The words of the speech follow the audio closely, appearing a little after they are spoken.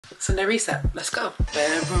Sunday reset, let's go.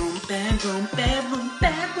 Bedroom, bedroom, bedroom,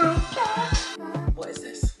 bedroom. What is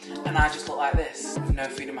this? And I just look like this, with no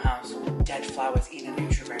food in my house, dead flowers, eating a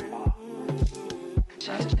Nutri-Grain bar.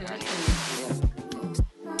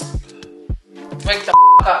 Wake the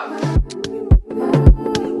up.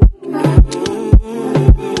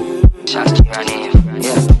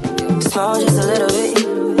 Small just a little bit,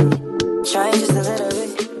 try just a little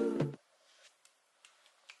bit.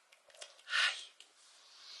 Hi.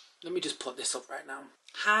 Let me just put this up right now.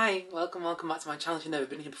 Hi, welcome back to my channel. If you've never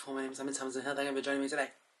been here before, my name is emmatamsinhill. Thank you for joining me today.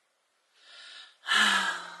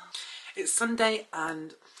 It's Sunday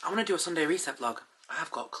and I want to do a Sunday reset vlog.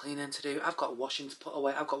 I've got cleaning to do, I've got washing to put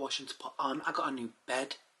away, I've got washing to put on, I've got a new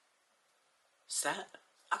bed set,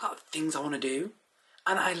 I've got things I want to do.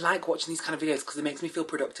 And I like watching these kind of videos because it makes me feel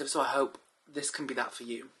productive, so I hope this can be that for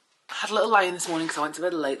you. I had a little lie-in this morning because I went to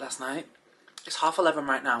bed late last night. It's 11:30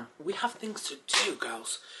 right now. We have things to do,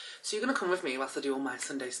 girls. So you're going to come with me whilst I do all my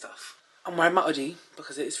Sunday stuff. I'm wearing my hoodie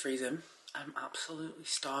because it is freezing. I'm absolutely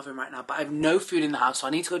starving right now, but I have no food in the house, so I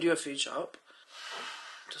need to go do a food shop.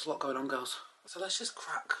 Just a lot going on, girls. So let's just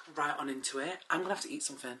crack right on into it. I'm going to have to eat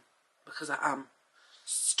something because I am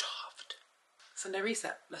starved. Sunday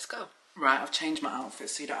reset, let's go. Right, I've changed my outfit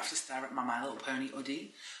so you don't have to stare at my My Little Pony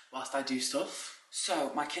hoodie whilst I do stuff.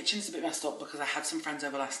 So, my kitchen's a bit messed up because I had some friends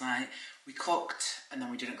over last night. We cooked and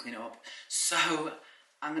then we didn't clean it up. So,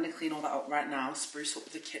 I'm going to clean all that up right now, spruce up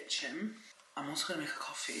the kitchen. I'm also going to make a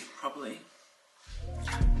coffee, probably.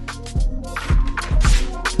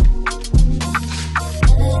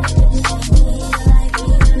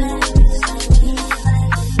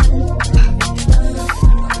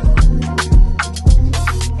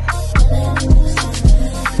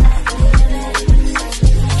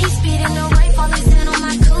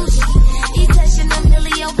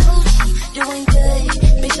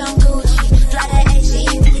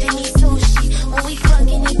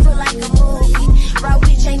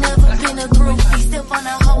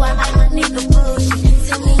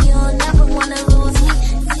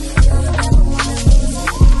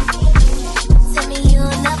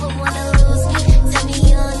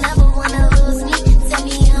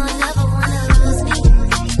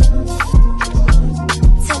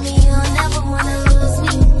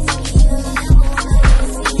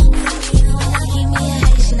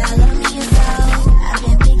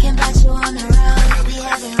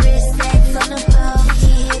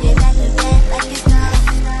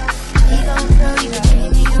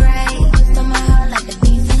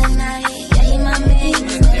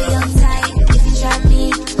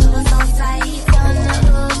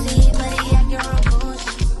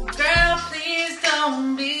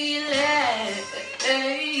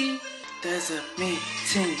 There's a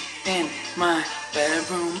meeting in my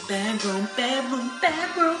bedroom.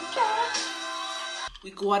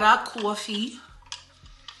 We got our coffee.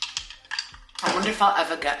 I wonder if I'll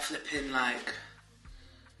ever get flipping like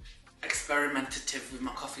experimentative with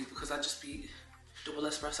my coffee because I just be double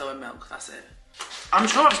espresso and milk, that's it. I'm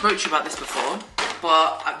sure I've spoke to you about this before,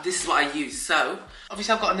 but this is what I use. So,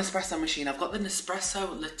 obviously I've got an espresso machine. I've got the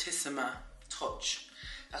Nespresso Latissima Touch.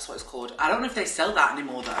 That's what it's called. I don't know if they sell that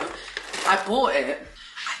anymore though. I bought it,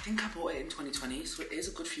 I think I bought it in 2020, so it is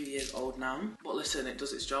a good few years old now. But listen, it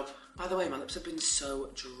does its job. By the way, my lips have been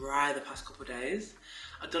so dry the past couple of days.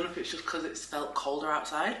 I don't know if it's just because it's felt colder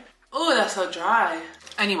outside. Oh, they're so dry.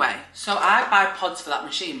 Anyway, so I buy pods for that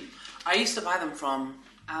machine. I used to buy them from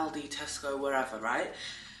Aldi, Tesco, wherever, right?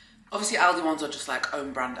 Obviously Aldi ones are just like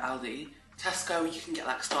own brand Aldi. Tesco, you can get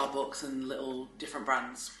like Starbucks and little different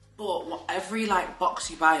brands. But every like box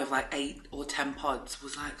you buy of like 8 or 10 pods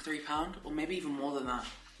was like £3 or maybe even more than that.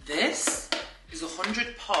 This is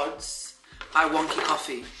 100 pods by Wonky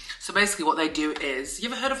Coffee. So basically what they do is, you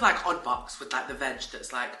ever heard of like Oddbox with like the veg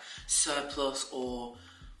that's like surplus or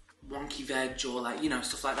wonky veg or like, you know,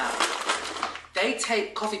 stuff like that. They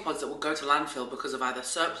take coffee pods that will go to landfill because of either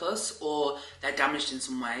surplus or they're damaged in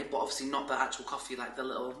some way, but obviously not the actual coffee, like the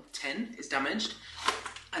little tin is damaged.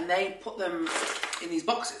 And they put them in these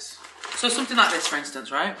boxes. So something like this, for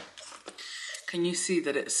instance, right? Can you see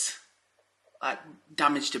that it's like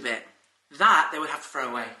damaged a bit? That they would have to throw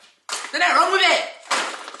away. There's nothing wrong with it!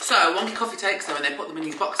 So Wonky Coffee takes them and they put them in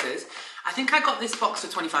these boxes. I think I got this box for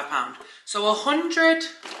 £25. So 100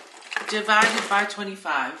 divided by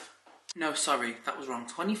 25. No, sorry, that was wrong.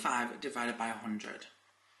 25 divided by 100.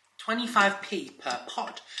 25p per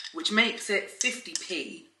pod, which makes it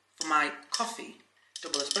 50p for my coffee.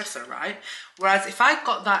 Double espresso, right? Whereas if I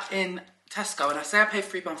got that in Tesco and I say I pay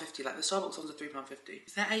 £3.50, like the Starbucks ones are £3.50,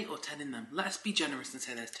 is there 8 or 10 in them? Let's be generous and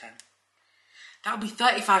say there's 10. That would be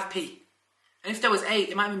 35p. And if there was 8,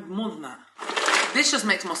 it might be more than that. This just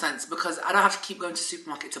makes more sense because I don't have to keep going to the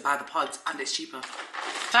supermarket to buy the pods and it's cheaper.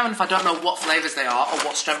 Even if I don't know what flavours they are or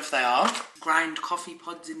what strength they are. Grind coffee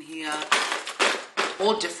pods in here.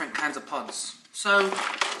 All different kinds of pods. So,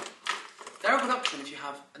 they're a good option if you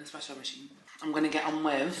have an espresso machine. I'm going to get on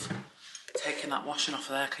with taking that washing off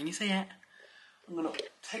of there. Can you see it? I'm going to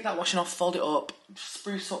take that washing off, fold it up,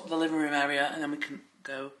 spruce up the living room area, and then we can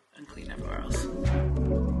go and clean everywhere else.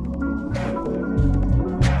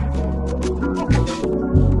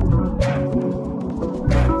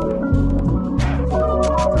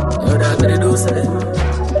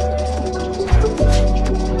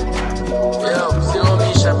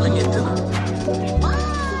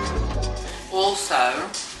 Also,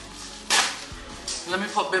 let me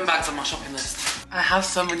put bin bags on my shopping list. I have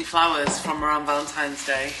so many flowers from around Valentine's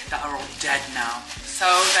Day that are all dead now. So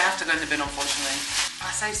they have to go in the bin, unfortunately.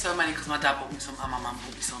 I say so many because my dad bought me some and my mum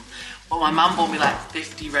bought me some. But my mum bought me like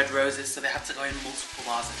 50 red roses, so they had to go in multiple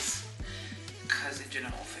vases. Because it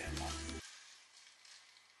didn't all fit in one.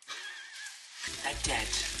 They're dead.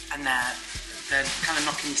 And they're kind of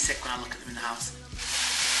knocking me sick when I look at them in the house.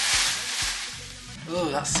 Oh,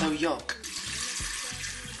 that's so yuck.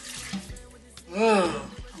 Oh,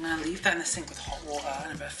 I'm going to leave that in the sink with hot water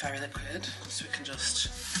and a bit of fairy liquid so we can just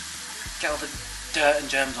get all the dirt and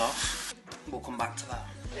germs off. We'll come back to that.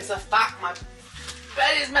 It's a fact, my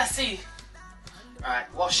bed is messy. Right,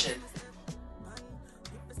 washing.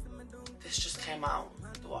 This just came out,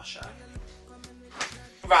 the washer.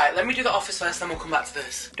 Right, let me do the office first, then we'll come back to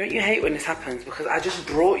this. Don't you hate when this happens? Because I just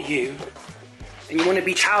brought you and you want to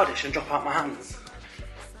be childish and drop out my hands.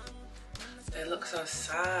 They look so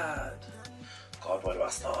sad. God, where do I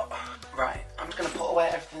start? Right, I'm just gonna put away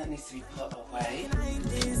everything that needs to be put away.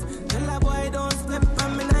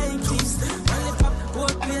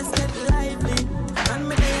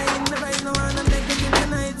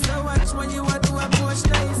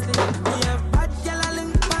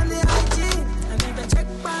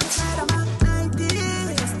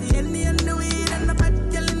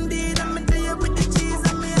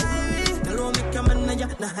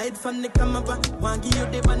 Hide from the camera, want give you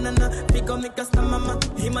the banana. Pick up me customer,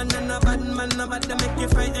 him and a bad man, but they make you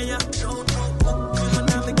fight ya. Come on,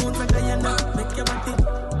 have a good for Diana, make your body.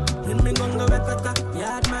 When me gonga wetata,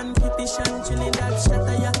 yard man, kitty shan, chili that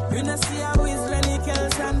shatter ya. You know see how is Lenny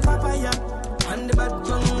Kells and Papaya. And the bad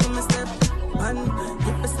gun, me step, man.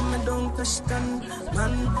 If I see me don't touch gun,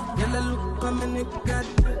 man. Yellow look for me, God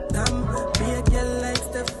damn. Be a girl like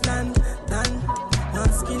Stefan, Dan. Non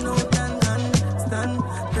skin out and handstand.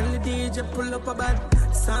 Tell the DJ pull up a bad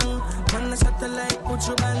song. Man, I shut like put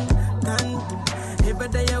you band. Dan, every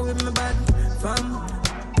day with me bad fam.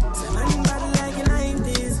 Say man bad like the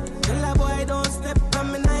 90s. Tell a boy don't step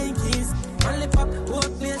on me Nikes. Only pop, whole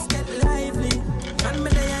place get lively. Man, me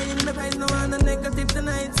there in the price, no one a negative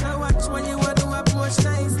tonight. So watch when you want to approach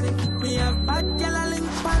nicely. Me have bad girl a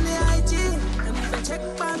link on the IG. And if I check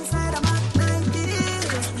one side, I'm at 90.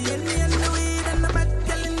 Just the Indian, the weed, and the bad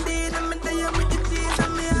girl indeed. And me there with the teeth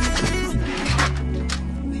and me IG.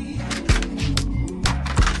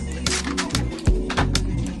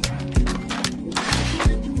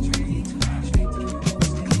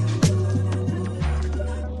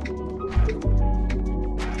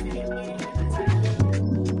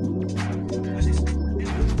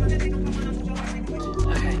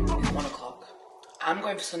 I'm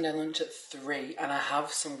going for Sunday lunch at 3 and I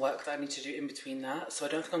have some work that I need to do in between that, so I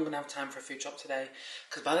don't think I'm going to have time for a food shop today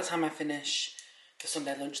because by the time I finish the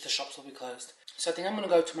Sunday lunch the shops will be closed. So I think I'm going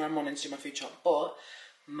to go tomorrow morning to do my food shop, but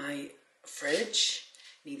my fridge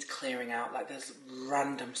needs clearing out. Like there's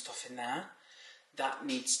random stuff in there that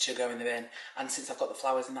needs to go in the bin, and since I've got the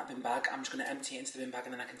flowers in that bin bag, I'm just going to empty it into the bin bag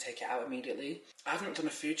and then I can take it out immediately. I haven't done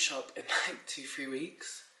a food shop in like 2-3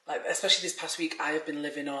 weeks. Like, especially this past week, I have been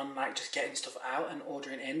living on, like, just getting stuff out and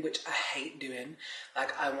ordering in, which I hate doing.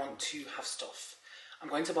 Like, I want to have stuff. I'm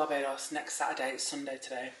going to Barbados next Saturday. It's Sunday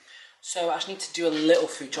today. So I just need to do a little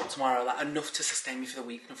food shop tomorrow, like, enough to sustain me for the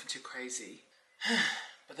week, nothing too crazy.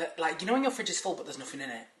 But, like, you know when your fridge is full but there's nothing in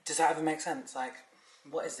it? Does that ever make sense? Like,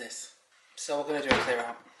 what is this? So we're going to do a clear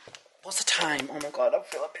out. What's the time? Oh, my God, I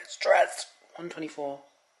feel a bit stressed. 1:24.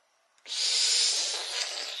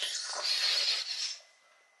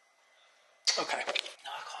 Okay. No,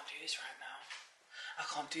 I can't do this right now. I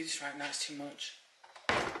can't do this right now. It's too much.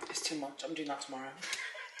 It's too much. I'm doing that tomorrow.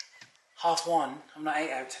 1:30. I'm not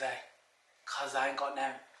 8 out today. Because I ain't got no.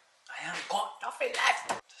 I haven't got nothing left.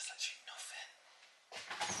 There's literally nothing.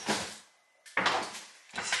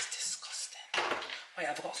 This is disgusting. Wait,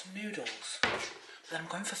 I've got some noodles. But then I'm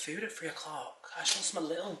going for food at 3 o'clock. I just want some a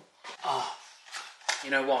little. Oh.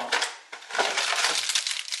 You know what?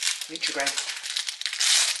 Nutrigrain.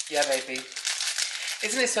 Yeah, baby.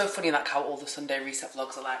 Isn't it so funny like how all the Sunday reset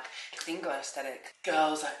vlogs are like clean glow aesthetic?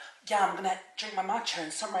 Girls like, yeah, I'm gonna drink my matcha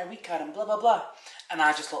and start my weekend and blah blah blah. And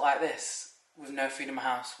I just look like this with no food in my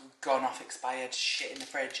house, gone off expired, shit in the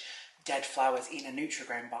fridge, dead flowers, eating a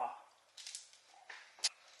Nutri-Grain bar.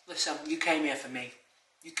 Listen, you came here for me.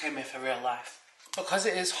 You came here for real life. Because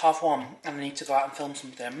it is 1:30 and I need to go out and film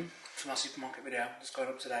something for my supermarket video that's going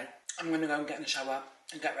up today, I'm going to go and get in the shower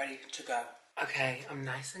and get ready to go. Okay, I'm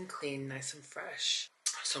nice and clean, nice and fresh.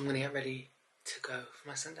 So I'm going to get ready to go for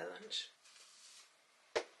my Sunday lunch.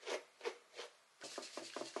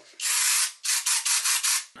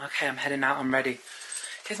 Okay, I'm heading out, I'm ready.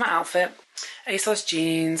 Here's my outfit. ASOS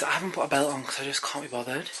jeans, I haven't put a belt on because I just can't be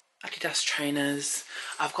bothered. Adidas trainers.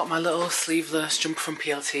 I've got my little sleeveless jumper from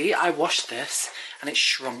PLT. I washed this and it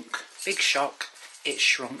shrunk. Big shock, it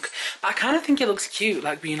shrunk. But I kind of think it looks cute,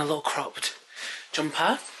 like being a little cropped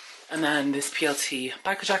jumper. And then this PLT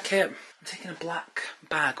biker jacket. I'm taking a black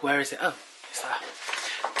bag. Where is it? Oh, it's that.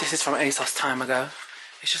 This is from ASOS time ago.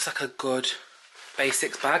 It's just like a good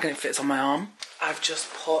basics bag and it fits on my arm. I've just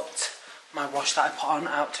put my wash that I put on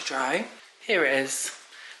out to dry. Here it is.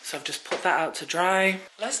 So I've just put that out to dry.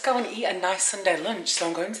 Let's go and eat a nice Sunday lunch. So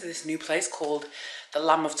I'm going to this new place called the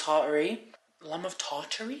Lamb of Tartary. Lamb of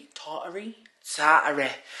Tartary? Tartary?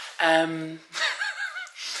 Tartary.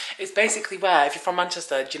 It's basically where, if you're from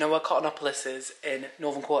Manchester, do you know where Cottonopolis is in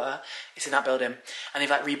Northern Quarter? It's in that building. And they've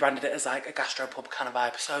like rebranded it as like a gastropub kind of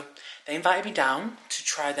vibe. So they invited me down to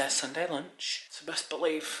try their Sunday lunch. So best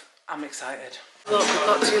believe I'm excited. Look, we've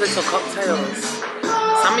got two little cocktails.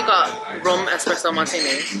 Sammy got rum espresso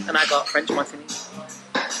martini and I got French martini.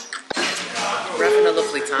 We're having a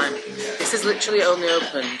lovely time. This is literally only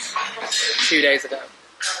opened 2 days ago.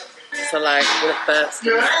 So like, we're first.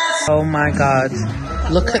 Oh my god.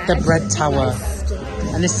 Look at the bread tower.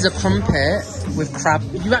 And this is a crumpet with crab.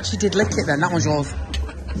 You actually did lick it then, that one's yours.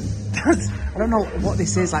 I don't know what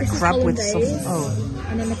this is, like crab with something. Oh.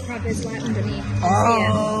 And then the crab is like underneath.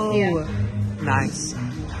 Oh. Yeah. Nice.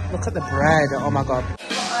 Look at the bread. Oh my god.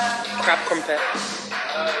 Crab crumpet.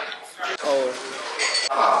 Oh.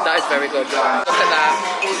 That is very good. Look at that.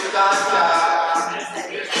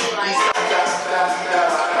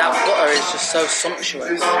 That butter is just so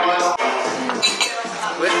sumptuous.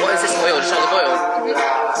 What is this oil? Just olive oil?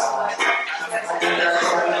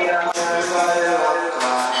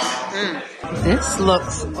 This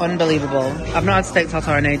looks unbelievable. I've not had steak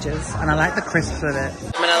tartare in ages and I like the crisps of it.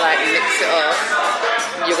 I'm gonna like mix it up.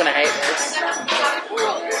 You're gonna hate this.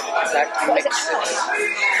 Like you mix it.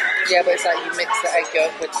 Yeah, but it's like you mix the egg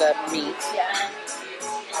yolk with the meat. Yeah.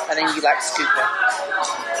 And then you like scoop it.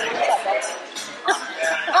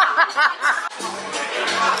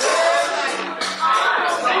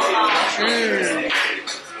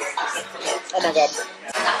 Oh my god.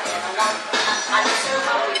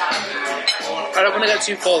 I don't want to get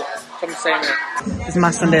too full from saying it. This is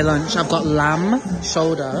my Sunday lunch. I've got lamb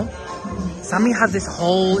shoulder. Sammy had this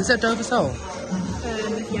whole... Is it Dover sole?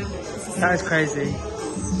 Yeah. That is crazy.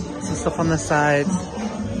 Some stuff on the side.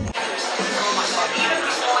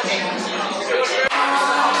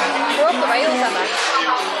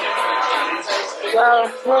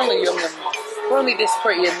 Well, we're only young and we're only this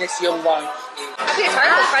pretty and this young one.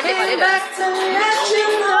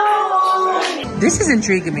 This is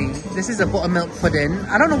intriguing me. This is a buttermilk pudding.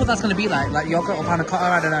 I don't know what that's going to be like yogurt or panna cotta,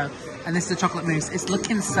 I don't know. And this is a chocolate mousse. It's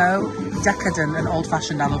looking so decadent and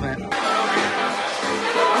old-fashioned, I love it.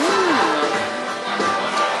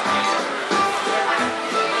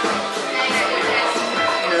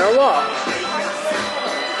 You know what?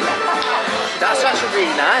 That's actually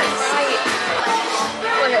really nice.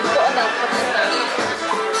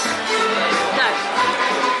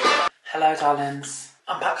 Hello darlings,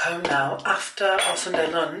 I'm back home now. After our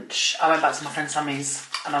Sunday lunch, I went back to my friend Sammy's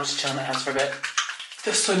and I was just chilling at the house for a bit.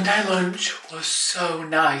 The Sunday lunch was so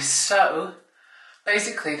nice. So,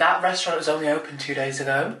 basically that restaurant was only open 2 days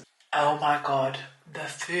ago. Oh my god, the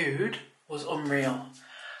food was unreal.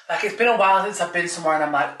 Like it's been a while since I've been somewhere and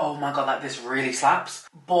I'm like, oh my god, like this really slaps.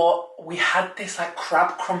 But we had this like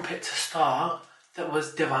crab crumpet to start that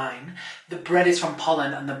was divine. The bread is from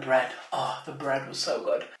Poland and the bread was so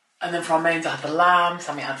good. And then for our mains I had the lamb,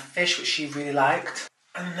 Sammy had fish which she really liked.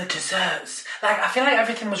 And then the desserts, like I feel like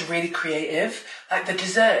everything was really creative. Like the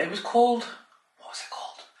dessert, it was called, what was it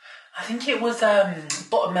called? I think it was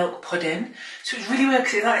buttermilk pudding. So it was really weird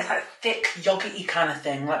because it's like thick yogurt-y kind of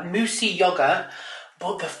thing, like moussey yogurt.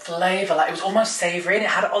 But the flavour, like it was almost savoury and it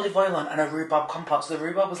had olive oil on and a rhubarb compote. So the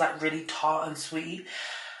rhubarb was like really tart and sweet.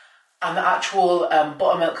 And the actual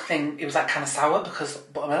buttermilk thing, it was like kind of sour because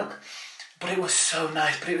buttermilk. But it was so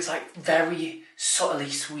nice. But it was like very subtly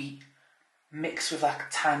sweet, mixed with like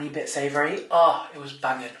a tiny bit savoury. Oh, it was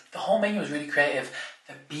banging. The whole menu was really creative.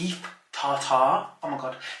 The beef tartare, oh my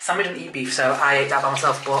god. Sammy didn't eat beef, so I ate that by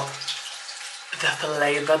myself, but the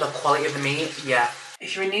flavour, the quality of the meat, yeah.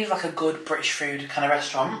 If you're in need of like a good British food kind of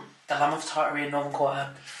restaurant, the Lamb of Tartary in Northern Quarter,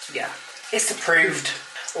 yeah, it's approved.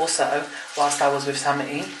 Also, whilst I was with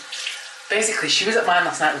Sammy, basically she was at mine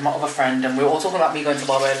last night with my other friend and we were all talking about me going to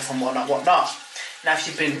Barbados and whatnot. Now if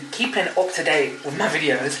you've been keeping up to date with my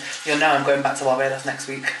videos, you'll know I'm going back to Barbados next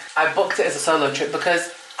week. I booked it as a solo trip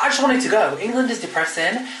because I just wanted to go. England is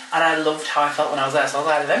depressing and I loved how I felt when I was there, so I was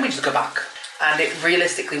like, let me just go back. And it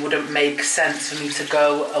realistically wouldn't make sense for me to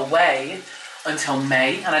go away until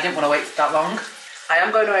May, and I didn't want to wait that long. I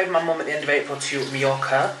am going away with my mum at the end of April to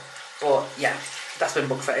Mallorca, but yeah, that's been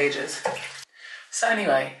booked for ages. So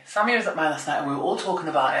anyway, Sammy was at mine last night and we were all talking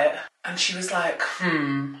about it, and she was like,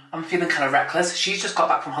 I'm feeling kind of reckless. She's just got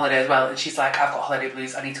back from holiday as well, and she's like, I've got holiday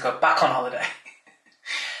blues, I need to go back on holiday.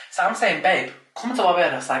 So I'm saying, babe, come to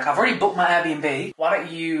Barbados, like I've already booked my Airbnb, why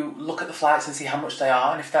don't you look at the flights and see how much they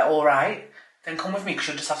are, and if they're alright, then come with me because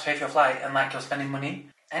you'll just have to pay for your flight and like you're spending money.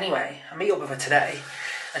 Anyway, I meet up with her today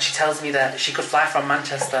and she tells me that she could fly from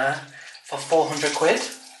Manchester for 400 quid.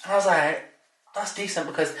 And I was like, that's decent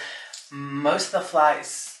because most of the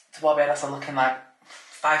flights to Barbados are looking like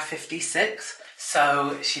 550, 6.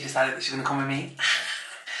 So she decided that she's going to come with me.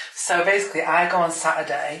 So basically I go on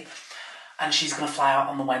Saturday and she's going to fly out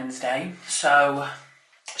on the Wednesday. So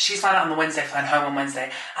she's flying out on the Wednesday, flying home on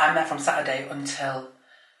Wednesday. I'm there from Saturday until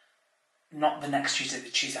not the next Tuesday, the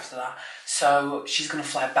Tuesday after that. So she's going to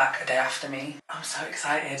fly back a day after me. I'm so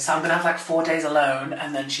excited. So I'm going to have like 4 days alone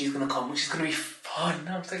and then she's going to come, which is going to be fun.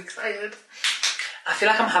 I'm so excited. I feel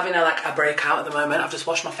like I'm having a breakout at the moment. I've just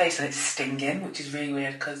washed my face and it's stinging, which is really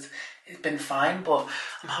weird because it's been fine, but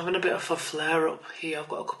I'm having a bit of a flare up here. I've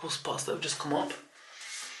got a couple spots that have just come up.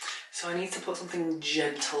 So I need to put something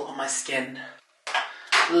gentle on my skin.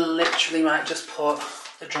 Literally might just put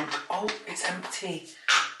the drunk, oh, it's empty.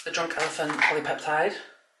 The Drunk Elephant polypeptide.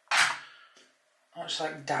 I'll just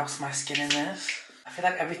like douse my skin in this. I feel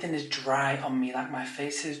like everything is dry on me. Like my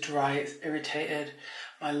face is dry, it's irritated.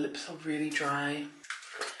 My lips are really dry.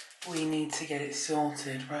 We need to get it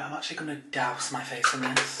sorted. Right, I'm actually gonna douse my face in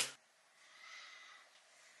this.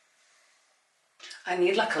 I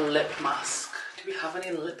need like a lip mask. Do we have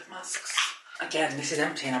any lip masks? Again, this is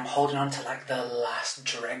empty and I'm holding on to like the last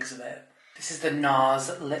dregs of it. This is the NARS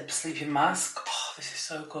lip sleeping mask. Oh, this is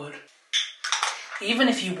so good. Even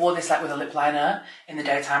if you wore this like with a lip liner in the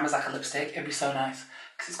daytime as like a lipstick, it'd be so nice.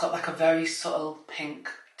 Because it's got like a very subtle pink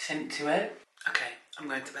tint to it. Okay, I'm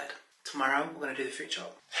going to bed. Tomorrow, we're going to do the food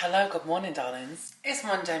shop. Hello, good morning, darlings. It's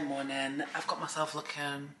Monday morning. I've got myself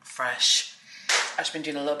looking fresh. I've just been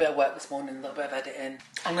doing a little bit of work this morning, a little bit of editing.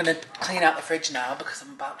 I'm going to clean out the fridge now because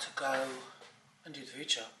I'm about to go and do the food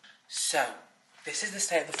shop. So, this is the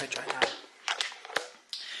state of the fridge right now.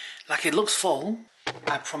 Like, it looks full.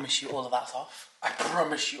 I promise you all of that's off. I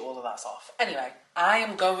promise you all of that's off. Anyway, I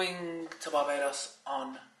am going to Barbados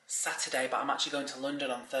on Saturday, but I'm actually going to London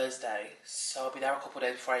on Thursday. So I'll be there a couple of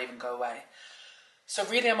days before I even go away. So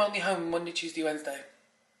really, I'm only home Monday, Tuesday, Wednesday,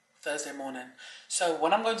 Thursday morning. So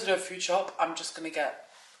when I'm going to do a food shop, I'm just going to get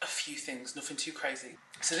a few things, nothing too crazy.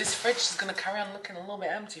 So this fridge is going to carry on looking a little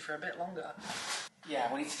bit empty for a bit longer. Yeah,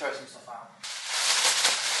 we need to throw some stuff out.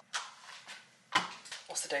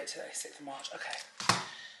 What's the date today? 6th of March. Okay.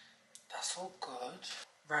 That's all good.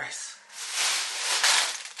 Rice.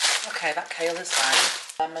 Okay, that kale is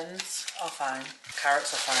fine. Lemons are fine.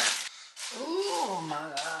 Carrots are fine. Ooh, my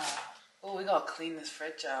God. Oh, we gotta clean this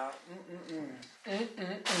fridge out.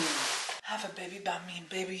 Have a baby by me,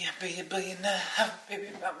 baby, be a billionaire. Have a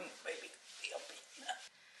baby by me, baby, be a billionaire.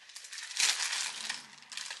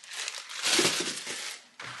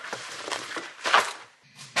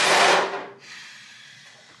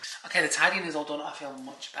 Okay, the tidying is all done. I feel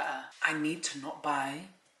much better. I need to not buy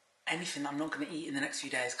anything that I'm not going to eat in the next few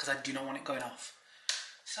days because I do not want it going off.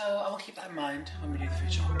 So I will keep that in mind when we do the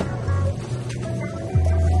food shop.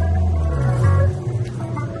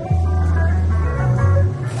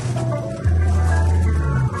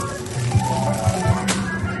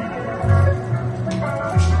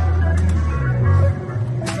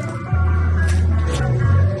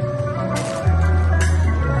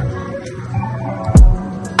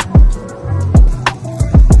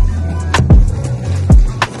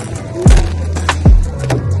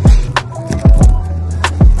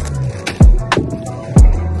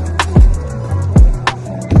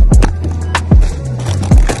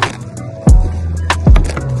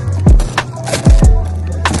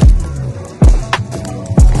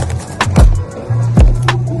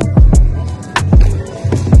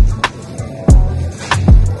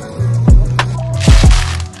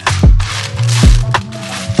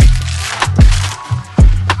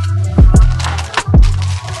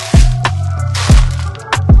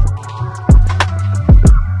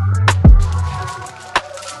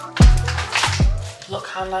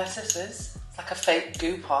 how nice this is. It's like a fake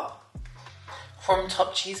goo pot. Crumb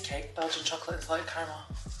top cheesecake, Belgian chocolate and salted caramel.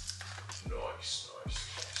 Nice,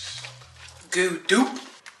 nice. Goo doop.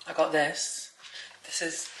 I got this. This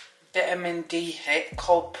is vitamin D hit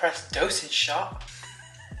cold pressed dosage shot.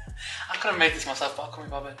 I could have made this myself, but I couldn't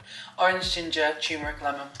be bothered. Orange ginger, turmeric,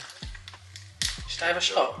 lemon. Should I have a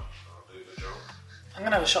shot? I'll do the job. I'm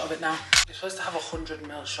gonna have a shot of it now. You're supposed to have a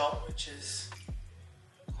 100ml shot, which is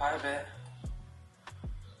quite a bit.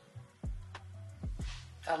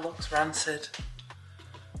 That looks rancid.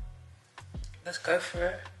 Let's go for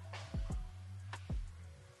it.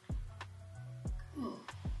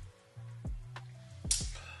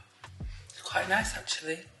 It's quite nice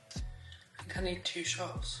actually. I think I need 2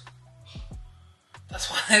 shots. That's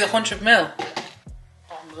why I need 100ml.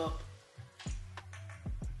 Bottoms up.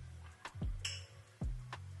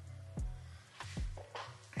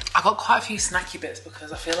 I got quite a few snacky bits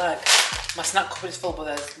because I feel like my snack cupboard is full but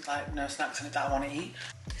there's like no snacks in it that I want to eat.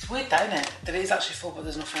 It's weird that, isn't it? That it is actually full but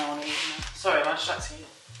there's nothing I want to eat in it. Sorry, am I distracting you?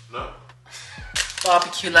 No.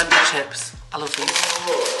 Barbecue lentil chips. I love these.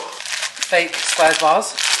 Fake squares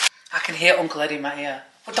bars. I can hear Uncle Eddie in my ear.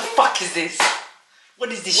 What the fuck is this? What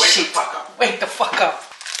is this shit? Wake the fuck up. Wake the fuck up.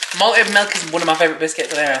 Malted milk is one of my favourite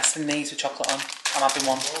biscuits. There, I send these with chocolate on. I'm having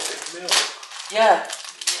one. Malted milk. Yeah.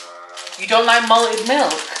 You don't like malted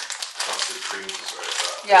milk? Custard creams is very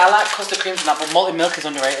bad. Yeah, I like custard creams and that, but malted milk is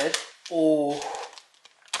underrated. Oh.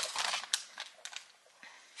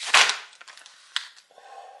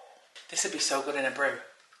 This would be so good in a brew.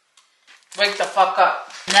 Wake the fuck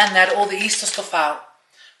up. And then they had all the Easter stuff out.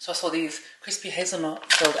 So I saw these crispy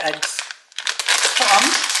hazelnut filled eggs. Put on.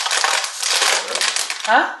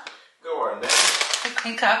 Huh? Go on then. Good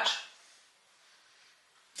clean catch.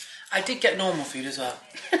 I did get normal food as well.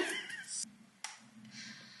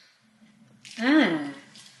 I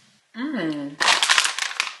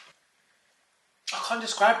can't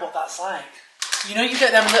describe what that's like. You know you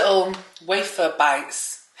get them little wafer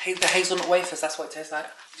bites, the hazelnut wafers, that's what it tastes like.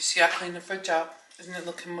 You see I cleaned the fridge out? Isn't it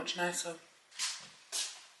looking much nicer?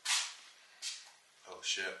 Oh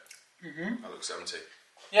shit. That looks empty.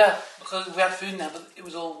 Yeah, because we had food in there but it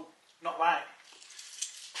was all not right.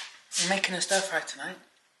 I'm making a stir fry tonight.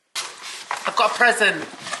 I've got a present.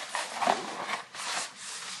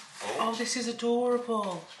 Oh, this is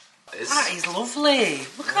adorable. That is lovely.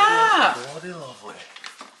 Look at that. Bloody lovely.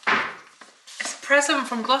 It's a present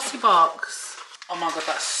from Glossybox. Oh my god,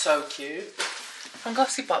 that's so cute. From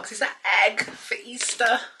Glossybox, it's an egg for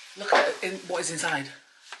Easter. Look at what is inside.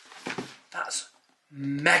 That's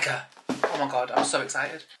mega. Oh my god, I'm so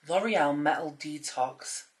excited. L'Oreal Metal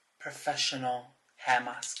Detox Professional Hair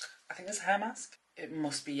Mask. I think it's a hair mask. It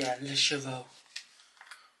must be, yeah, Le Chevaux.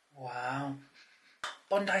 Wow.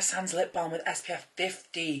 Bondi Sands Lip Balm with SPF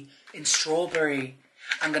 50 in strawberry.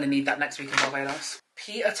 I'm going to need that next week in Barbados.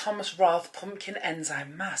 Peter Thomas Roth Pumpkin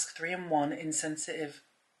Enzyme Mask. 3-in-1 Insensitive...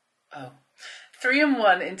 Oh.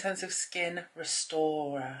 3-in-1 Intensive Skin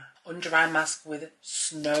Restorer. Under eye mask with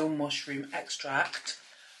Snow Mushroom Extract.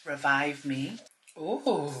 Revive Me.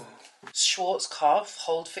 Ooh. Schwarzkopf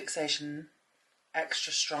Hold Fixation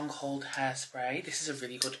Extra Strong Hold Hairspray. This is a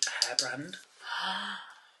really good hair brand.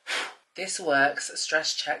 This Works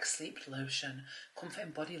Stress Check Sleep Lotion.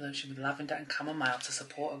 Comforting body lotion with lavender and chamomile to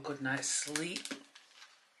support a good night's sleep.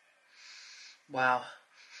 Wow.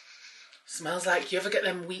 Smells like, you ever get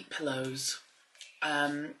them wheat pillows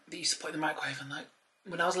that you used to put in the microwave, and like,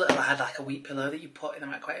 when I was little I had like a wheat pillow that you put in the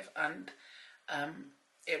microwave and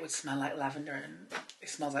it would smell like lavender, and it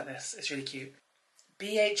smells like this. It's really cute.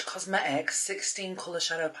 BH Cosmetics 16 colour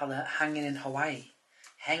shadow palette hanging in Hawaii.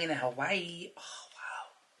 Hanging in Hawaii. Oh wow.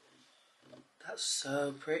 That's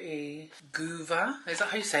so pretty. Guva. Is that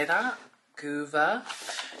how you say that? Guva.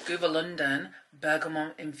 Guva London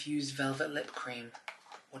Bergamot Infused Velvet Lip Cream.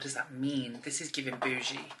 What does that mean? This is giving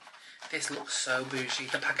bougie. This looks so bougie.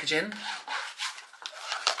 The packaging.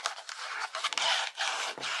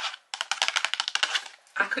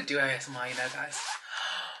 I could do ASMR, you know, guys.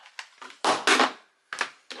 That's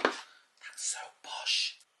so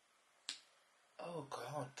posh. Oh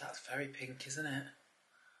god, that's very pink, isn't it?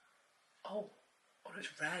 Oh,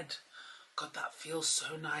 it's red. God, that feels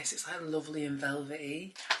so nice. It's like lovely and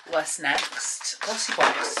velvety. What's next?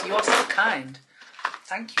 Glossybox. You are so kind.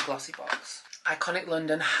 Thank you, Glossybox. Iconic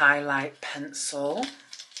London Highlight Pencil.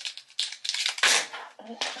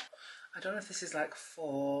 Oh, I don't know if this is like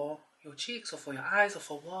for your cheeks or for your eyes or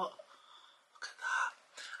for what. Look at that.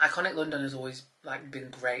 Iconic London has always like been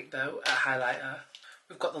great though at highlighter.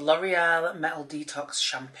 We've got the L'Oreal Metal Detox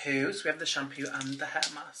shampoo. So we have the shampoo and the hair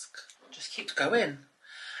mask. Just keeps going.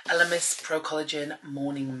 Elemis Pro Collagen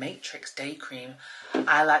Morning Matrix Day Cream.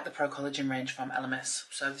 I like the Pro Collagen range from Elemis,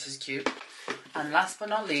 so this is cute. And last but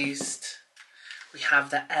not least, we have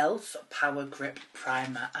the e.l.f. Power Grip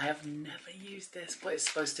Primer. I have never used this, but it's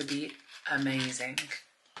supposed to be amazing.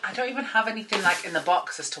 I don't even have anything like in the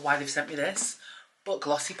box as to why they've sent me this, but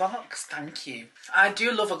glossy box, thank you. I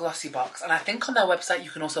do love a glossy box, and I think on their website you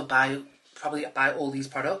can also probably buy all these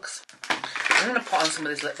products. I'm gonna put on some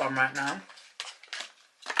of this lip balm right now.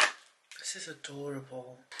 This is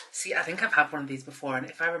adorable. See, I think I've had one of these before, and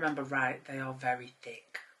if I remember right, they are very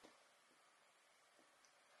thick.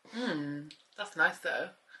 That's nice though.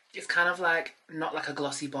 It's kind of like, not like a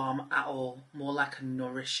glossy balm at all, more like a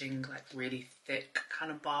nourishing, like really thick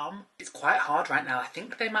kind of balm. It's quite hard right now. I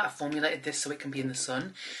think they might have formulated this so it can be in the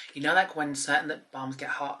sun. You know, like when certain lip balms get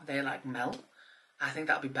hot, they like melt. I think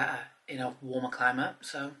that'll be better in a warmer climate,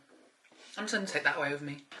 so I'm just gonna take that away with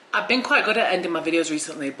me. I've been quite good at ending my videos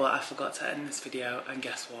recently, but I forgot to end this video, and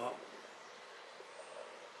guess what?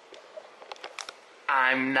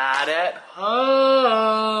 I'm not at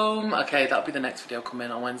home. Okay, that'll be the next video coming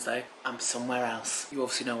on Wednesday. I'm somewhere else. You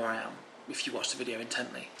obviously know where I am if you watch the video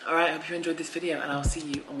intently. All right, I hope you enjoyed this video, and I'll see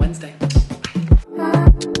you on Wednesday.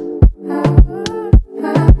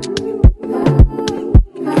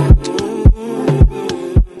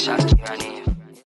 Shasky,